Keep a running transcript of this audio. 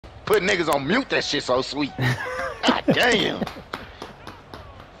put niggas on mute. That shit so sweet. God damn.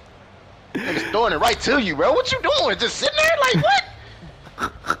 Niggas throwing it right to you, bro. What you doing? Just sitting there like what?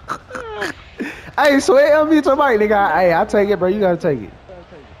 Hey, sweat unmute your mic, nigga. Hey, I take it, bro. You gotta take it.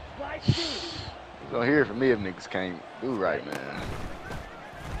 You gonna hear it from me if niggas can't do right, man.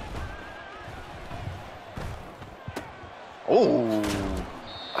 Oh.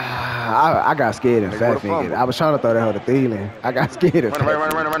 I got scared and fat fingered. I was trying to throw that hoe to Thielen. I got scared and fat fingered.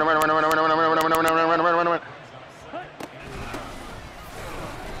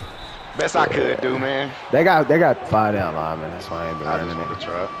 Best I could do, man. They got 5 down linemen. That's why I ain't been running it.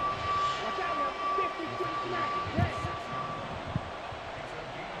 Try.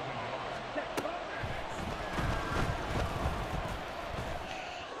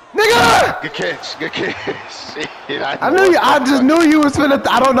 Nigga! Good catch. Good catch. Shit, I just knew you was finna.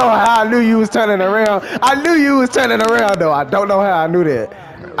 I don't know how I knew you was turning around. I knew you was turning around though. I don't know how I knew that.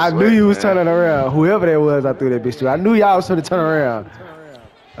 I knew you was turning around. Whoever that was, I threw that bitch to. I knew y'all was finna turn around.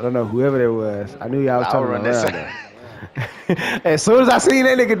 I don't know whoever that was. I knew y'all was turning around. As soon as I seen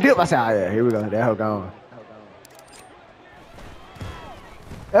that nigga dip, I said, "Oh yeah, here we go. That hoe gone."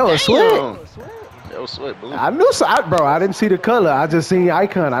 That was sweet. That was sweat, blue. I knew, bro. I didn't see the color. I just seen the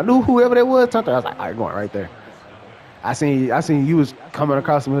icon. I knew whoever that was. I was like, all right, going right there. I seen you was coming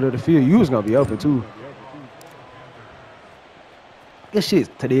across the middle of the field. You was gonna be open too. Good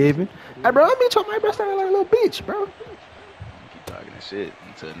shit, Tadevin. Hey, bro, I beat your mic, bro. Sounding like a little bitch, bro. Keep talking that shit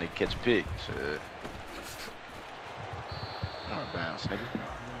until a nigga catch a pick. Shit. Bounce, nigga.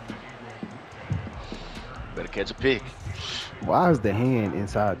 Better catch a pick. Why is the hand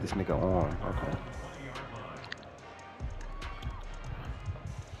inside this nigga arm? Okay.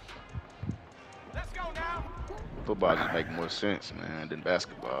 Football just make more sense, man, than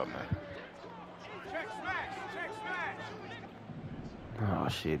basketball, man. Oh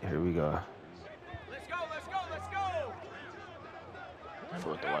shit, here we go. Let's go. That's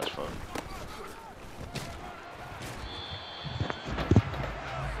what to watch for.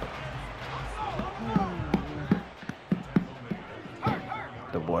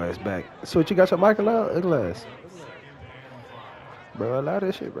 The boy is back. So what you got your mic allowed? Glass. Bro, allow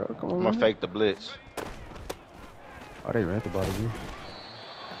that shit, bro. Come on. I'm gonna fake the blitz. Oh, they ran the ball again.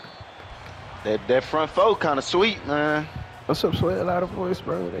 That front four kind of sweet, man. What's up, Sweat? A lot of voice,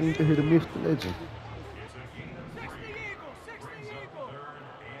 bro. They need to hear the myth, the legend.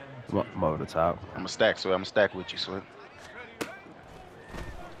 I'm over the top. I'm gonna stack, Sweat. I'm gonna stack with you, Sweat.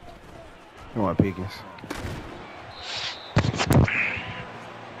 You want Pickens?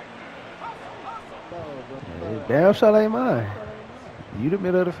 Hey, damn shot ain't mine. You the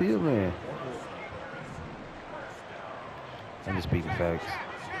middle of the field, man. I'm just speaking facts.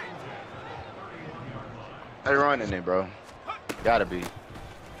 They running it, bro. Gotta be.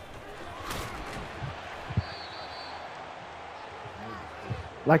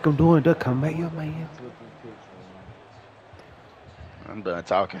 Like I'm doing the command, man. I'm done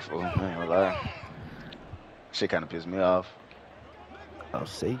talking, fool. I ain't gonna lie. Shit kind of pissed me off. Oh,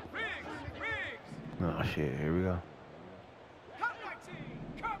 see? Oh, shit. Here we go.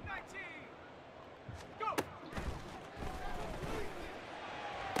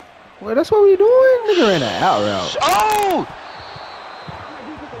 Well, that's what we doing. Nigga ran an out route. Oh!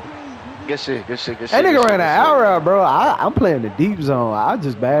 Good shit. That nigga ran an out route, bro. I'm playing the deep zone. I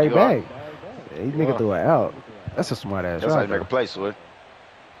just bag back. He nigga threw it out. That's a smart ass. That's how you make a play, Sweat.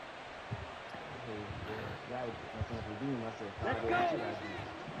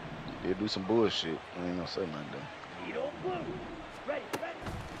 You did do some bullshit. I ain't gonna say nothing though.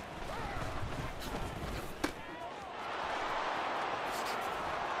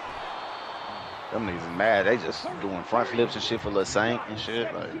 Them niggas is mad. They just doing front flips and shit for Lil Saint and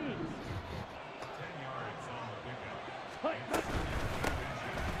shit. Like,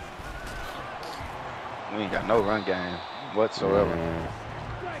 we ain't got no run game whatsoever.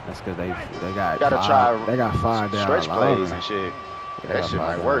 That's because they got Gotta try. They got 5 down stretch plays and shit. That shit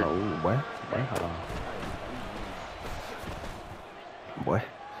might work. Ooh, boy, hold on.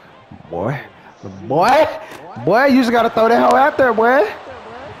 Boy, you just gotta throw that hoe out there, boy.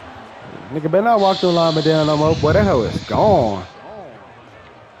 Nigga better not walk the lineman down no more. Boy, that hoe is gone.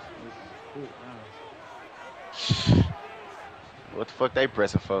 What the fuck they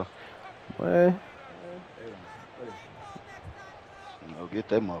pressing for? Boy. Go get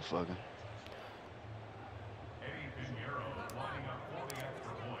that motherfucker.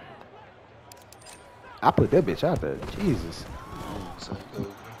 I put that bitch out there. Jesus.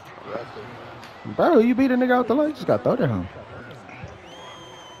 Bro, you beat a nigga out the line. You just gotta throw that home.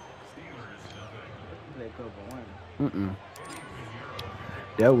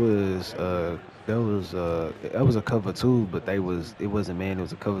 That was that was a cover two, but it wasn't man, it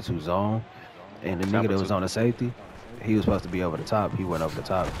was a cover two zone. And the nigga Cover that was two. on the safety, he was supposed to be over the top. He went over the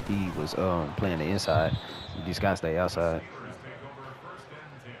top. He was playing the inside. You just gotta stay outside.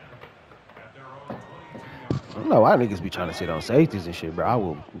 I don't know why niggas be trying to sit on safeties and shit,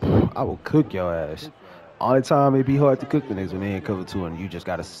 bro. I will cook your ass. Only time it be hard to cook the niggas when they in cover two and you just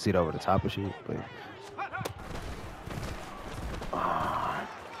gotta sit over the top of shit. But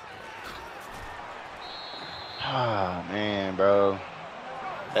Ah, man, bro.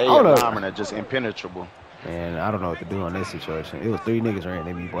 I They don't know. linemen are just impenetrable. Man, I don't know what to do on this situation. It was three niggas running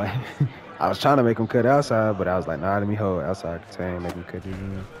at me, boy. I was trying to make them cut outside, but I was like, nah, let me hold outside contain, make them cut it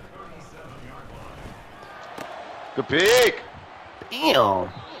in. Good pick. Damn.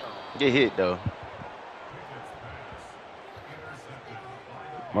 Get hit though.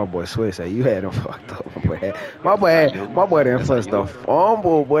 My boy Sway said you had him fucked up. My boy done That's how fussed you the do.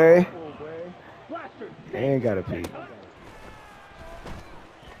 fumble, boy. They ain't got a peek.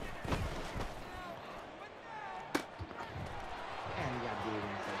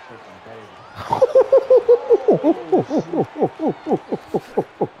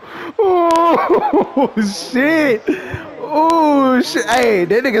 Oh shit! Oh shit! Hey,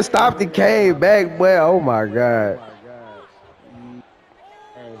 that nigga stopped and came back, boy. Oh my god.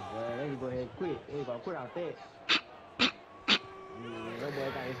 Hey, boy, they can go ahead and quit. They gonna quit out there. That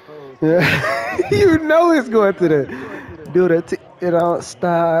boy got exposed. You know it's going to do the it don't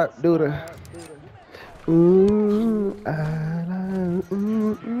stop, do the Oh,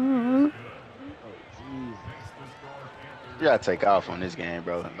 jeez. You gotta take off on this game,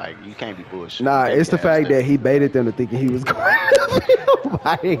 bro. Like you can't be bullshit. Nah, You can't it's be the fact hamster. that he baited them to thinking he was going. Oh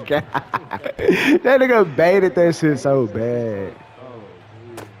my god, that nigga baited that shit so bad, Oh,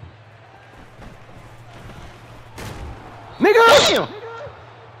 jeez. nigga. Damn.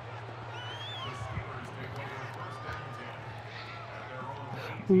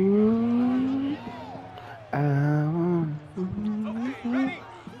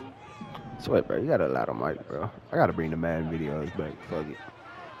 Sweat, bro. You got a lot of mic, bro. I gotta bring the Madden videos back. Fuck it.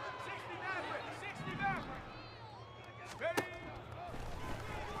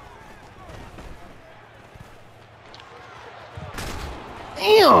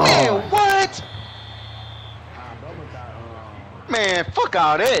 Man, Damn. what? Bubba got, Man, fuck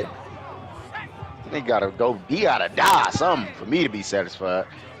all that. They gotta go. He gotta die. Something for me to be satisfied.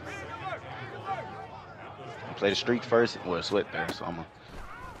 Play the streak first. Well, Sweat there, so I'm gonna.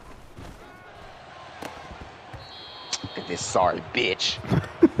 Look at this sorry bitch.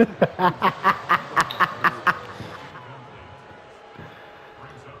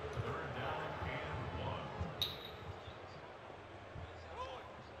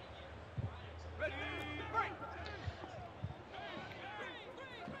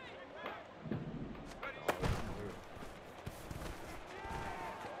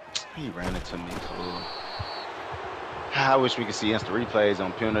 He ran into me, fool. I wish we could see instant replays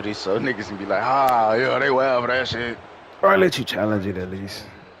on penalties so niggas can be like, ah, yeah, they wild for that shit. Or let you challenge it at least.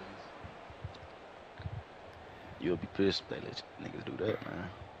 You'll be pissed if they let you niggas do that, man.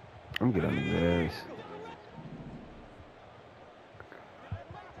 I'm getting on his ass.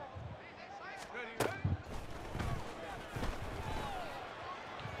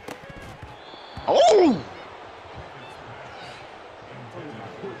 Oh!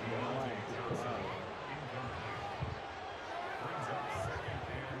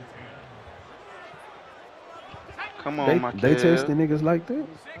 Come on, my They kid. testing niggas like that?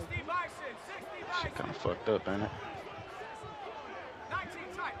 60 Bison, 60 Bison. Shit kind of fucked up, ain't it? 19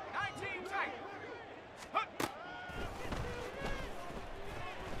 tight, 19 tight.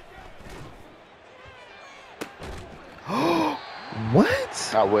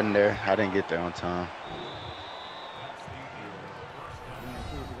 What? I wasn't there. I didn't get there on time.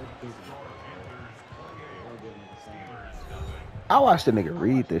 I watched the nigga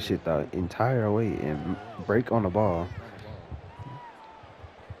read this shit the entire way and break on the ball.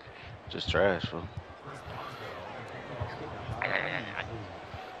 Just trash, fool.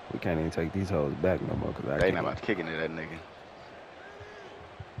 We can't even take these hoes back no more because I They can't. not about to kick into that nigga.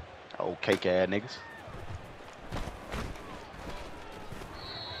 Old cake ass niggas.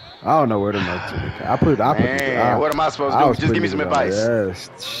 I don't know where to make to. I put. Man, what am I supposed to I do? was Just give me putting some niggas on advice. their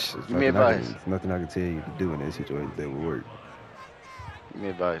ass. Give me advice. There's nothing I can tell you to do in that situation that would work. Give me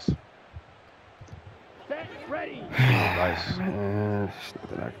advice. Ready. Give me advice. Man, there's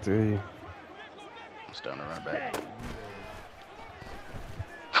nothing I can tell you. I'm starting to run back.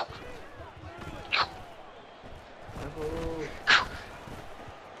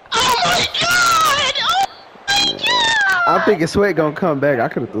 Oh my god! Oh my god! I'm thinking Sweat gonna come back. I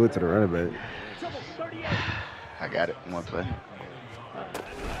could have threw it to the running back. I got it. One play.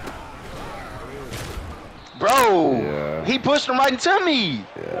 Bro, Yeah. he pushed him right into me.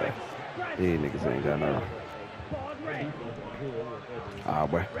 Yeah. These niggas ain't got no. Ah,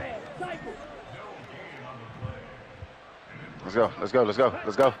 boy. Let's go. Let's go. Let's go.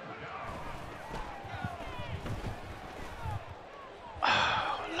 Let's go.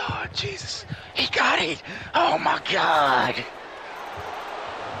 Oh, Lord Jesus. He got it. Oh, my God.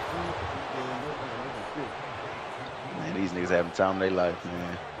 Man, these niggas having time of their life,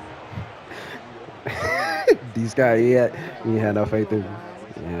 man. These guys, he ain't had no faith in me.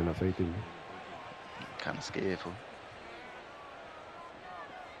 He ain't had no faith in me. Kind of scared for.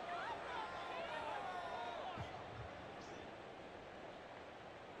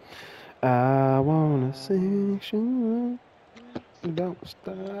 I wanna sing, you don't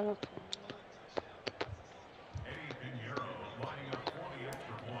stop.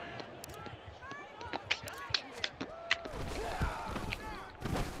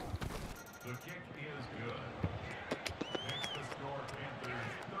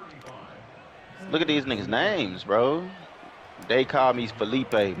 Look at these niggas' names, bro. They call me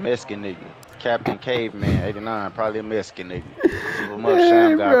Felipe, Mexican nigga. Captain Caveman, 89, probably a Mexican nigga. Super Muff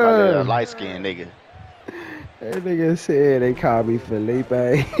Sham guy, probably a light-skinned nigga. That nigga said they call me Felipe.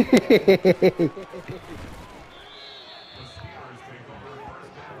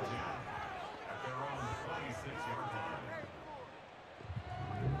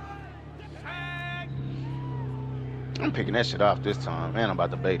 I'm picking that shit off this time. Man, I'm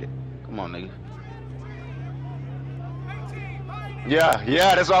about to bait it. Come on, nigga.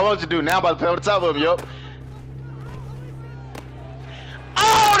 Yeah, that's what I want you to do. Now I'm about to play on the top of him, yup.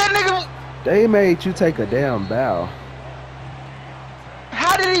 Oh, that nigga! They made you take a damn bow.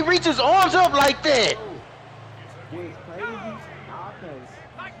 How did he reach his arms up like that? What's crazy? I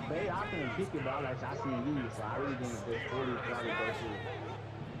couldn't pick it, but I seen you, so I really didn't just 40 probably go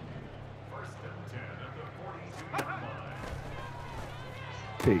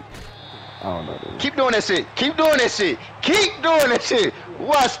through. Pick. I don't know. Dude. Keep doing that shit. Keep doing that shit. Keep doing that shit.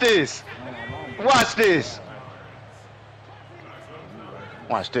 Watch this. Watch this.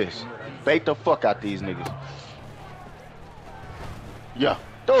 Watch this. Bait the fuck out these niggas. Yeah.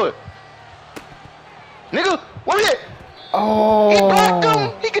 Do it. Nigga, what is it? Oh. He blocked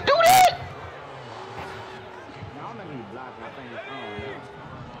him. He could do that. No, I'm not gonna block. I think it's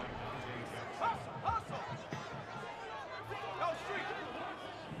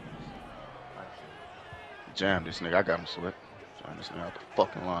Jam this nigga. I got him, Sweat. Jam this nigga out the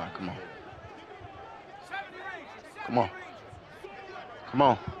fucking line. Come on. Come on. Come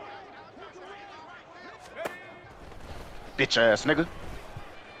on. Bitch ass nigga.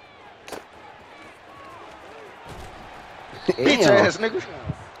 Bitch ass nigga.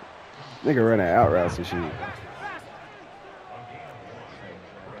 Nigga running out routes and shit.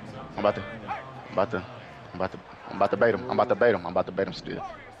 I'm about to bait him. I'm about to bait him still.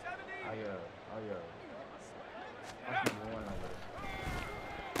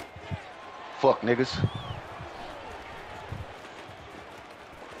 Fuck niggas.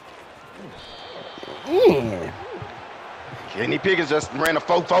 Yeah. Kenny Pickens just ran a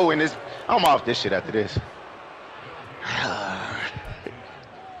 4-4 in this. I'm off this shit after this.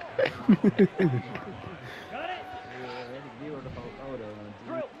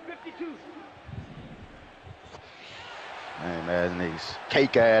 Man, ass niggas.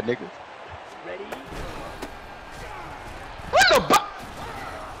 Cake ass niggas. What the fuck?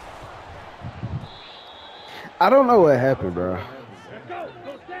 I don't know what happened, bro.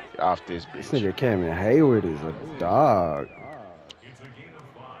 Off this This bitch. nigga Cameron Hayward is a dog.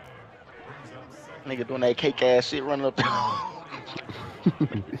 Nigga doing that cake ass shit running up.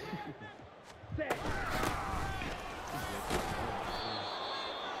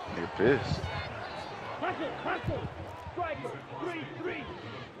 Nigga pissed.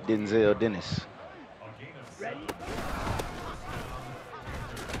 Denzel Dennis.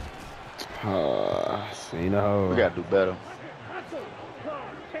 Seen the hoe. We gotta do better.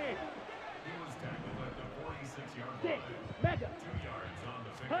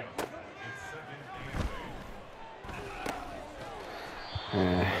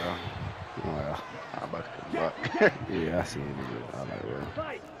 Yeah. Well, I'm about to block. yeah, I seen it. I like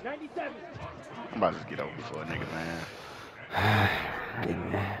that. I'm about to get over for a nigga, man.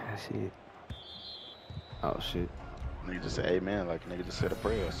 Yeah, shit. Oh shit. Nigga just say amen like a nigga just said a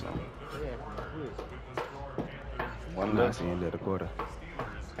prayer or something. One I'm not left. seeing that a quarter.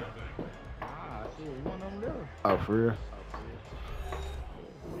 Oh, for real?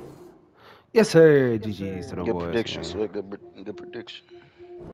 Yes, sir. GG's to the Good boys, prediction, man. Swick. Good prediction.